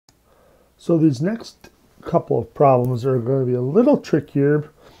So these next couple of problems are going to be a little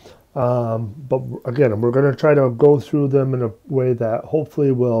trickier, but again, we're going to try to go through them in a way that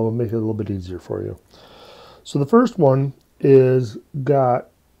hopefully will make it a little bit easier for you. So the first one is got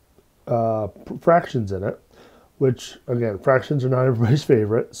fractions in it, which again, fractions are not everybody's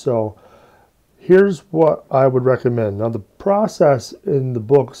favorite. So here's what I would recommend. Now the process in the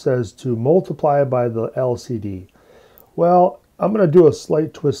book says to multiply by the LCD. Well, I'm going to do a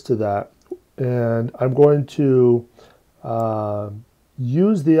slight twist to that, and I'm going to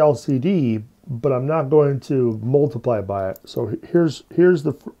use the LCD, but I'm not going to multiply by it. So here's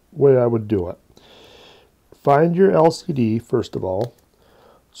the way I would do it. Find your LCD first of all.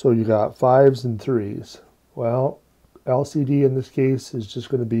 So you got 5s and 3s. Well, LCD in this case is just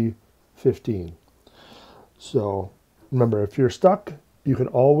going to be 15. So remember, if you're stuck, you can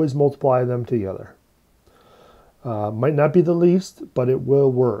always multiply them together. Might not be the least, but it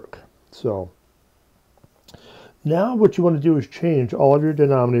will work. So now what you want to do is change all of your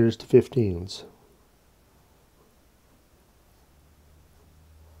denominators to 15s.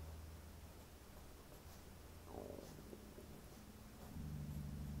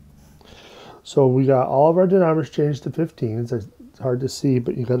 So we got all of our denominators changed to 15s. It's hard to see,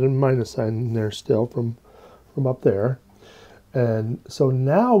 but you got a minus sign in there still from up there. And so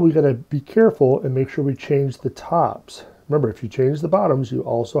now we got to be careful and make sure we change the tops. Remember, if you change the bottoms, you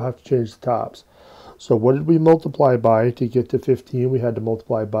also have to change the tops. So what did we multiply by to get to 15? We had to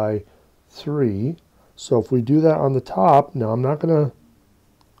multiply by 3. So if we do that on the top, now I'm not going to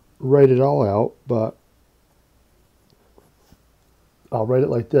write it all out, but I'll write it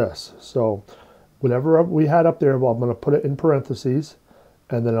like this. So whatever we had up there, well, I'm going to put it in parentheses,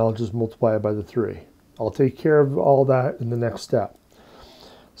 and then I'll just multiply it by the 3. I'll take care of all that in the next step.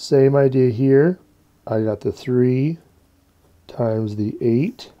 Same idea here. I got the 3 times the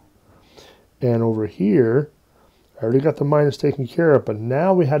 8. And over here, I already got the minus taken care of, but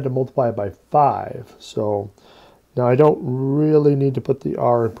now we had to multiply by 5. So now I don't really need to put the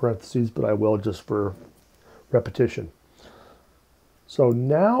r in parentheses, but I will just for repetition. So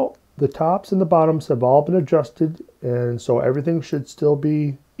now the tops and the bottoms have all been adjusted, and so everything should still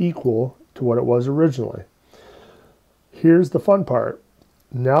be equal to what it was originally. Here's the fun part.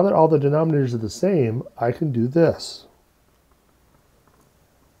 Now that all the denominators are the same, I can do this.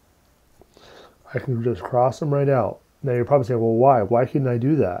 I can just cross them right out. Now you're probably saying, well, why? Why couldn't I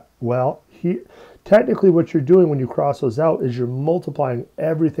do that? Well, technically what you're doing when you cross those out is you're multiplying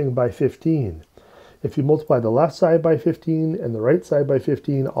everything by 15. If you multiply the left side by 15 and the right side by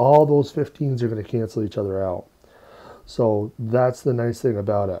 15, all those 15s are going to cancel each other out. So that's the nice thing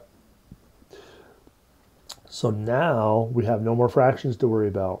about it. So now we have no more fractions to worry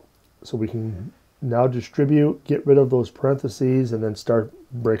about. So we can now distribute, get rid of those parentheses, and then start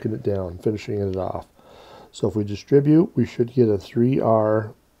breaking it down, finishing it off. So if we distribute, we should get a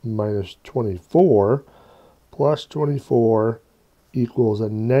 3r minus 24 plus 24 equals a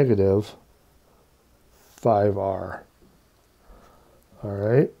negative 5r. All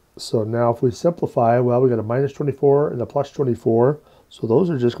right, so now if we simplify, well, we got a minus 24 and a plus 24, so those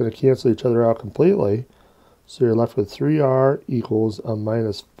are just going to cancel each other out completely. So you're left with 3r equals a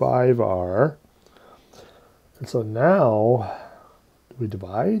minus 5r. And so now, do we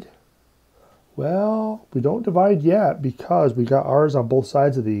divide? Well, we don't divide yet because we got r's on both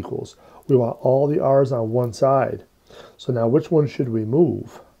sides of the equals. We want all the r's on one side. So now which one should we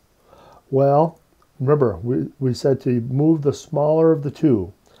move? Well, remember, we said to move the smaller of the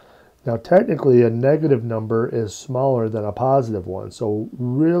two. Now technically a negative number is smaller than a positive one. So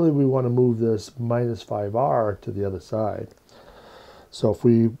really we want to move this minus 5r to the other side. So if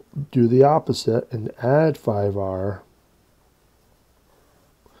we do the opposite and add 5r,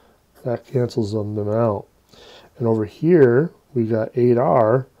 that cancels them out. And over here we got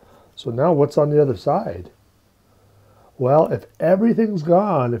 8r. So now what's on the other side? Well, if everything's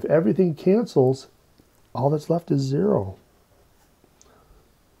gone, if everything cancels, all that's left is 0.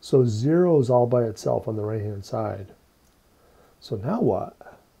 So 0 is all by itself on the right-hand side. So now what?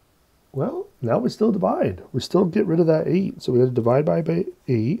 Well, now we still divide. We still get rid of that 8. So we have to divide by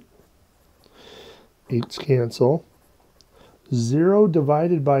 8. 8's cancel. 0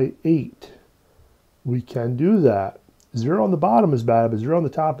 divided by 8. We can do that. 0 on the bottom is bad, but 0 on the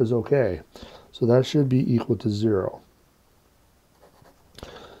top is okay. So that should be equal to 0.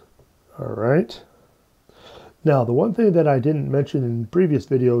 All right. Now, the one thing that I didn't mention in previous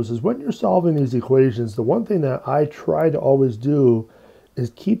videos is when you're solving these equations, the one thing that I try to always do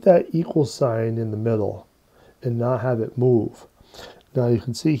is keep that equal sign in the middle and not have it move. Now you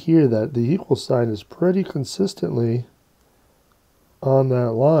can see here that the equal sign is pretty consistently on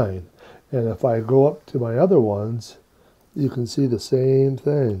that line. And if I go up to my other ones, you can see the same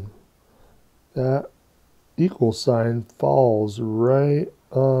thing. That equal sign falls right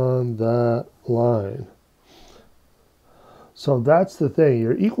on that line. So that's the thing.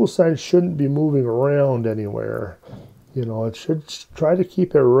 Your equal sign shouldn't be moving around anywhere. You know, it should try to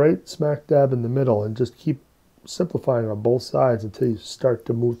keep it right smack dab in the middle and just keep simplifying on both sides until you start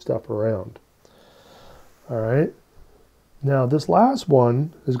to move stuff around. All right. Now this last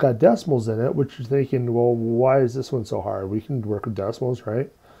one has got decimals in it, which you're thinking, well, why is this one so hard? We can work with decimals,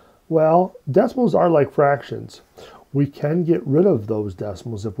 right? Well, decimals are like fractions. We can get rid of those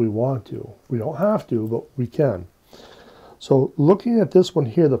decimals if we want to. We don't have to, but we can. So looking at this one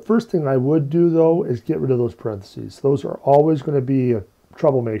here, the first thing I would do though is get rid of those parentheses. Those are always going to be a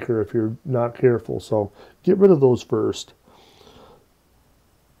troublemaker if you're not careful. So get rid of those first.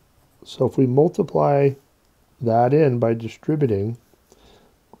 So if we multiply that in by distributing,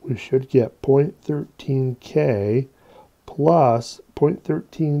 we should get 0.13k plus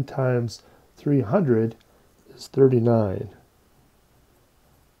 0.13 times 300 is 39.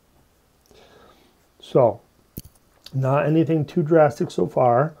 So not anything too drastic so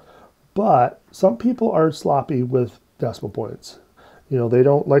far, but some people are sloppy with decimal points. You know, they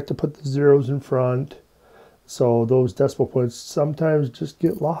don't like to put the zeros in front, so those decimal points sometimes just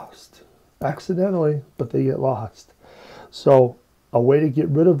get lost accidentally, but they get lost. So a way to get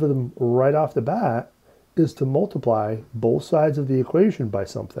rid of them right off the bat is to multiply both sides of the equation by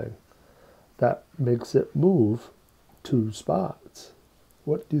something. That makes it move 2 spots.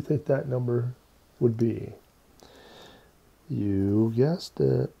 What do you think that number would be? You guessed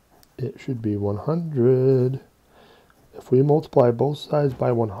it. It should be 100. If we multiply both sides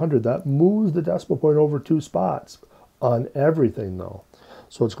by 100, that moves the decimal point over 2 spots on everything though.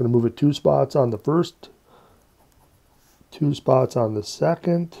 So it's going to move it 2 spots on the first, 2 spots on the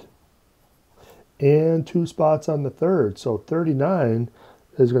second, and 2 spots on the third. So 39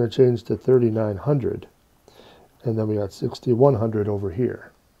 is going to change to 3900. And then we got 6100 over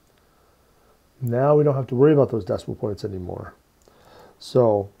here. Now we don't have to worry about those decimal points anymore.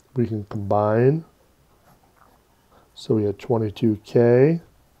 So we can combine. So we had 22k.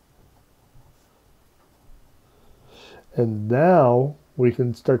 And now we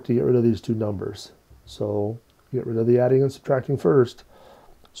can start to get rid of these two numbers. So get rid of the adding and subtracting first.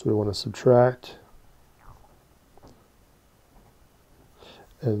 So we want to subtract.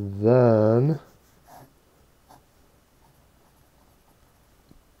 And then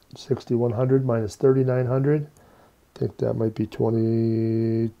 6100 minus 3900. I think that might be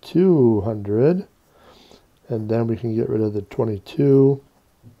 2200. And then we can get rid of the 22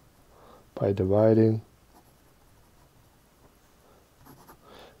 by dividing.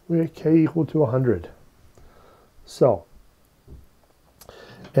 We get k equal to 100. So,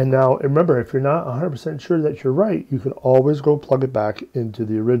 and now remember, if you're not 100% sure that you're right, you can always go plug it back into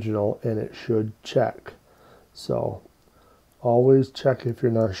the original and it should check. So always check if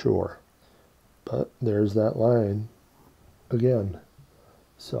you're not sure. But there's that line again.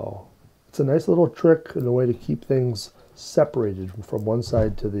 So it's a nice little trick and a way to keep things separated from one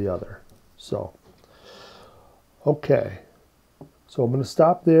side to the other. So, okay. So I'm going to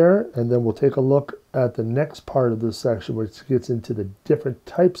stop there, and then we'll take a look at the next part of this section, which gets into the different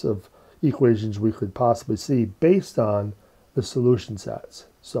types of equations we could possibly see based on the solution sets.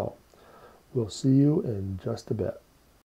 So we'll see you in just a bit.